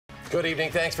Good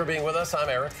evening. Thanks for being with us. I'm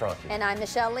Eric Franke. And I'm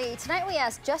Michelle Lee. Tonight we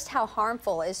ask just how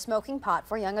harmful is smoking pot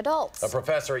for young adults? A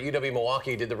professor at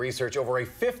UW-Milwaukee did the research over a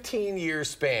 15-year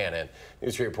span, and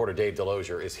Newsreel reporter Dave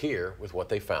Delosier is here with what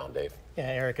they found. Dave.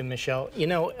 Yeah, Eric and Michelle, you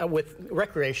know, with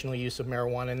recreational use of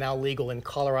marijuana now legal in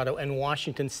Colorado and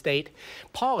Washington state,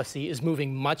 policy is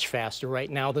moving much faster right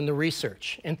now than the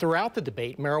research. And throughout the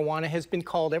debate, marijuana has been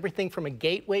called everything from a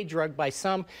gateway drug by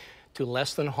some to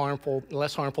less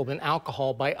harmful than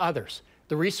alcohol by others.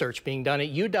 The research being done at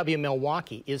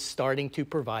UW-Milwaukee is starting to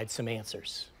provide some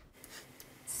answers.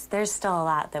 There's still a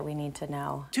lot that we need to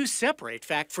know. To separate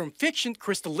fact from fiction,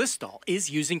 Krista Lisdahl is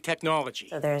using technology.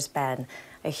 So there's been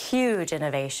a huge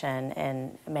innovation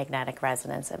in magnetic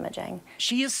resonance imaging.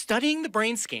 She is studying the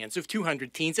brain scans of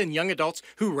 200 teens and young adults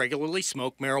who regularly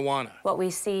smoke marijuana. What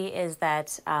we see is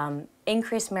that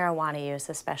increased marijuana use,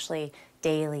 especially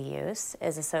daily use,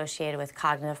 is associated with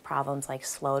cognitive problems like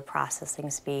slowed processing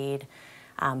speed,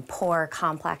 poor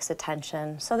complex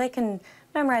attention. So they can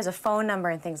memorize a phone number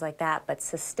and things like that, but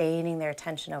sustaining their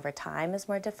attention over time is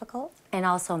more difficult, and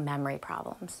also memory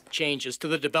problems. Changes to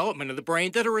the development of the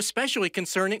brain that are especially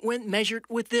concerning when measured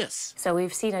with this. So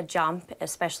we've seen a jump,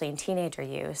 especially in teenager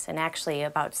use, and actually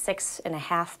about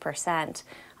 6.5%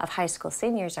 of high school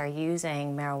seniors are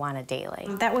using marijuana daily.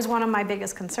 That was one of my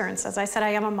biggest concerns. As I said, I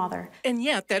am a mother. And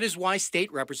yet, that is why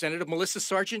State Representative Melissa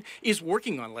Sargent is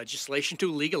working on legislation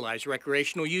to legalize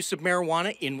recreational use of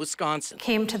marijuana in Wisconsin.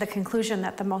 Came to the conclusion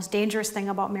that the most dangerous thing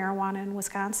about marijuana in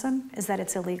Wisconsin is that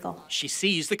it's illegal. She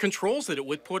sees the controls that it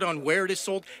would put on where it is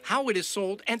sold, how it is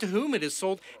sold, and to whom it is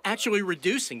sold, actually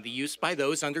reducing the use by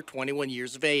those under 21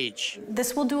 years of age.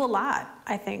 This will do a lot,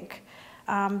 I think,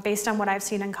 based on what I've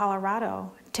seen in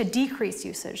Colorado, to decrease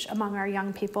usage among our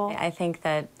young people. I think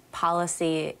that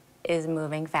policy is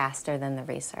moving faster than the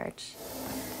research.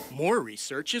 More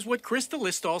research is what Krista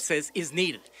Lisdahl says is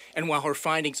needed. And while her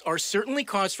findings are certainly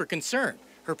cause for concern,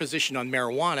 her position on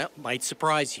marijuana might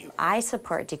surprise you. I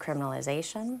support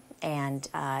decriminalization and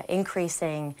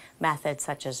increasing methods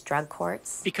such as drug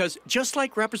courts. Because just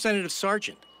like Representative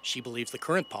Sargent, she believes the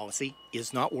current policy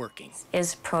is not working.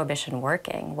 Is prohibition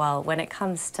working? Well, when it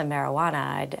comes to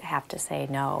marijuana, I'd have to say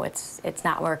no, it's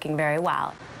not working very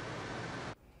well.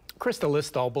 Krista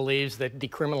Lisdahl believes that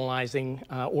decriminalizing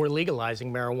or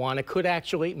legalizing marijuana could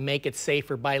actually make it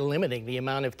safer by limiting the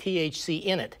amount of THC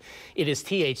in it. It is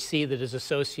THC that is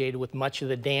associated with much of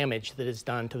the damage that is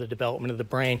done to the development of the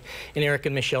brain. And Eric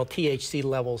and Michelle, THC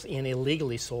levels in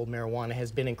illegally sold marijuana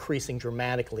has been increasing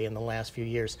dramatically in the last few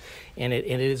years, and it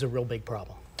is a real big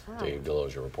problem. Dave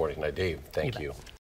Delosier reporting tonight. Dave, thank you.